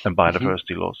warming, and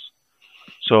biodiversity loss.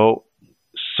 So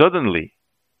suddenly,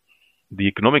 the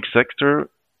economic sector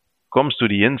comes to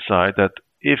the insight that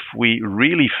if we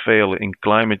really fail in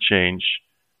climate change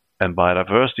and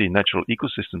biodiversity, natural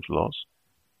ecosystems loss,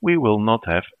 we will not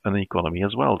have an economy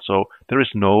as well. So there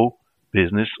is no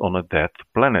business on a dead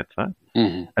planet.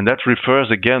 And that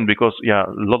refers again, because a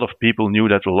lot of people knew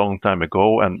that a long time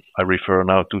ago, and I refer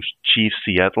now to Chief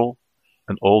Seattle,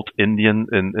 an old Indian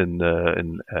in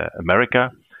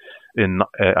America.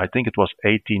 I think it was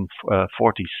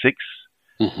 1846,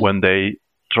 when the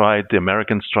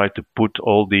Americans tried to put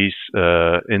all these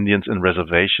Indians in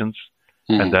reservations.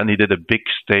 And then he did a big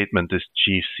statement, this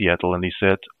Chief Seattle, and he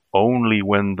said, only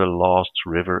when the last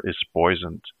river is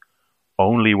poisoned,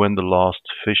 only when the last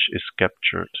fish is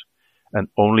captured, and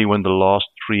only when the last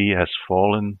tree has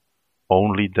fallen,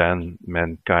 only then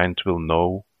mankind will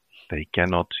know they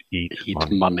cannot eat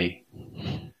money.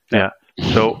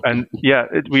 So, and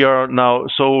we are now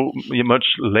so much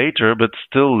later, but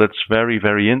still that's very,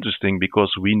 very interesting,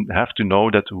 because we have to know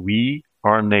that we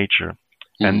are nature.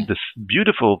 And this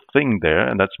beautiful thing there,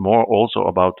 and that's more also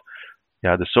about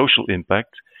the social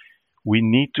impact, we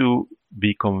need to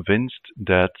be convinced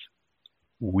that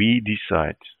we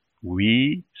decide,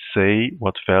 we say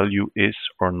what value is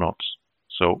or not.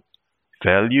 So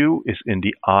value is in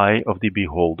the eye of the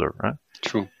beholder.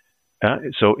 True.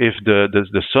 So if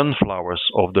the sunflowers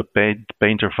of the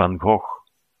painter Van Gogh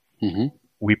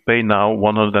we pay now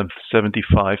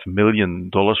 $175 million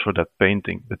for that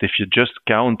painting. But if you just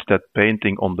count that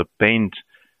painting on the paint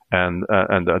and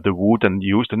the wood and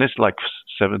used, then it's like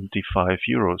 75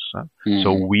 euros. Huh?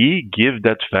 So we give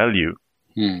that value.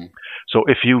 So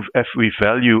if we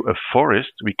value a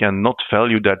forest, we cannot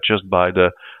value that just by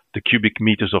the cubic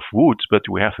meters of wood, but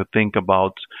we have to think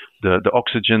about the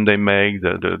oxygen they make,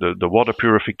 the water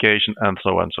purification, and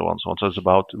so on, so on, so on. So it's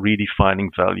about redefining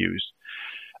values.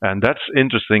 And that's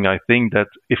interesting. I think that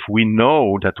if we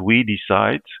know that we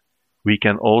decide, we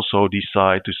can also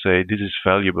decide to say this is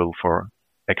valuable for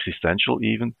existential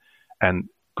even, and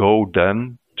go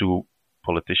then to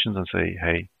politicians and say,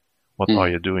 hey, what are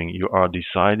you doing? You are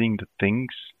deciding the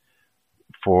things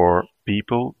for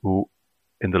people who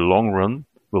in the long run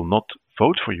will not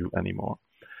vote for you anymore.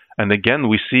 And again,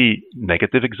 we see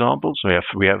negative examples.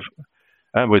 We have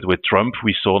with Trump,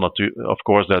 we saw of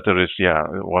course that there is,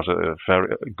 it was a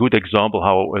very good example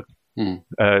how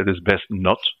it is best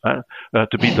not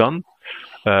to be done.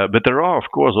 But there are,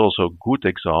 of course, also good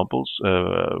examples.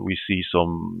 We see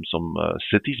some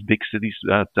cities, big cities,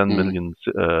 10 million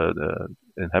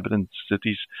inhabitant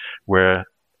cities, where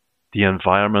the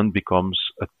environment becomes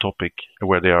a topic,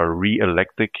 where they are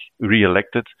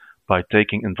re-elected by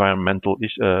taking environmental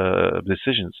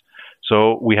decisions.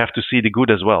 So we have to see the good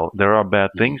as well. There are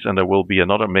bad things, and there will be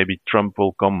another. Maybe Trump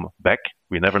will come back.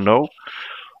 We never know.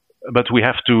 But we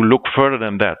have to look further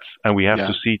than that, and we have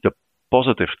to see the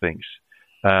positive things.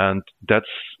 And that's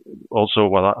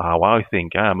also how I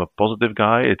think. I'm a positive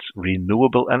guy. It's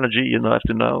renewable energy. You have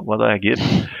to know what I give.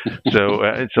 So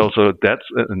it's also that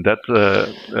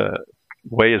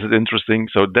way is it interesting.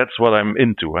 So that's what I'm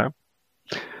into.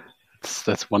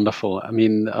 That's wonderful. I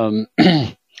mean,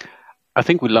 I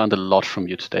think we learned a lot from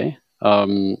you today.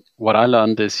 What I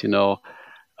learned is, the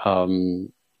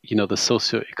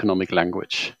socioeconomic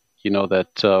language.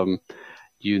 That.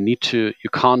 You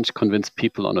can't convince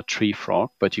people on a tree frog,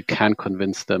 but you can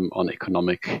convince them on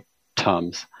economic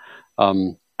terms.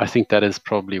 I think that is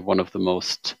probably one of the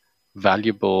most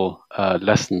valuable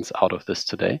lessons out of this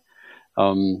today.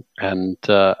 And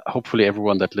hopefully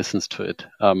everyone that listens to it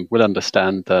will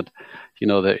understand that,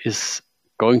 there is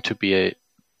going to be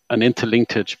an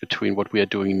interlinkage between what we are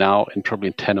doing now and probably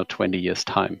in 10 or 20 years'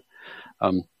 time.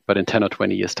 But in 10 or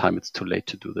 20 years' time, it's too late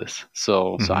to do this.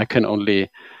 So I can only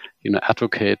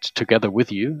advocate together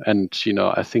with you. And,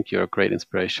 I think you're a great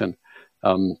inspiration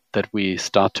that we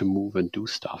start to move and do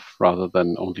stuff rather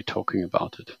than only talking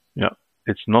about it. Yeah,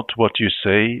 it's not what you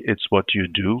say, it's what you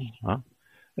do.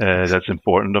 That's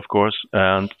important, of course.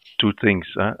 And two things.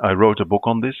 I wrote a book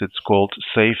on this. It's called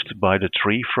Saved by the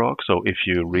Tree Frog. So if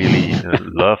you really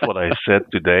love what I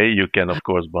said today, you can, of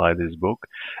course, buy this book.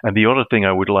 And the other thing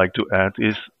I would like to add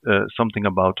is something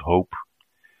about hope.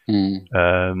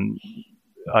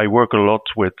 I work a lot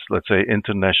with, let's say,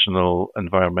 international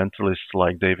environmentalists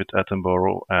like David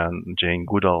Attenborough and Jane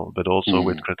Goodall, but also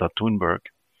with Greta Thunberg.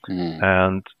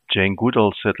 And Jane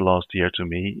Goodall said last year to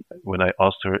me, when I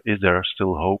asked her, is there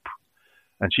still hope?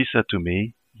 And she said to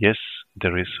me, yes,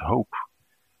 there is hope,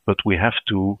 but we have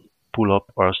to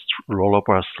roll up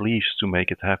our sleeves to make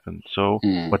it happen. So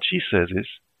what she says is,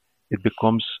 it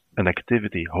becomes an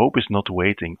activity. Hope is not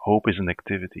waiting. Hope is an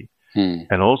activity.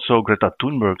 And also Greta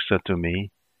Thunberg said to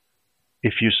me,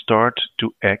 if you start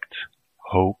to act,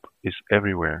 hope is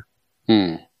everywhere.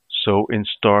 So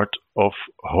instead of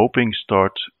hoping,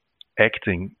 start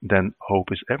acting, then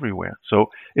hope is everywhere. So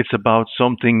it's about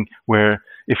something where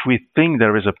if we think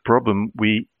there is a problem,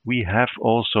 we have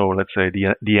also, let's say,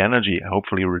 the energy,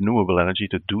 hopefully renewable energy,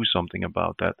 to do something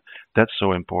about that. That's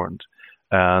so important.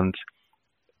 And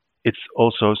it's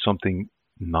also something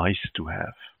nice to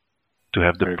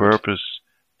have the purpose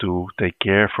to take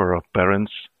care for our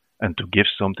parents and to give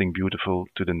something beautiful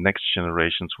to the next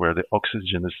generations, where the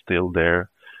oxygen is still there,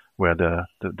 where the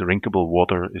drinkable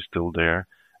water is still there.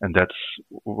 And that's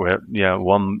where,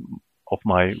 one of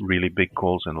my really big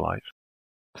goals in life.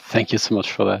 Thank you so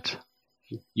much for that.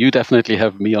 You definitely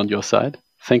have me on your side.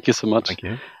 Thank you so much. Thank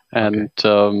you. And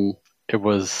it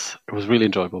was really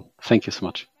enjoyable. Thank you so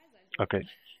much. Okay.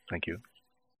 Thank you.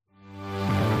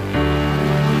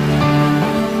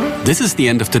 This is the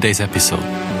end of today's episode,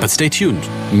 but stay tuned.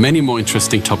 Many more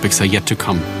interesting topics are yet to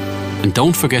come. And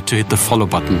don't forget to hit the follow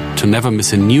button to never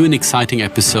miss a new and exciting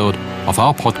episode of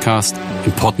our podcast,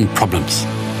 Important Problems.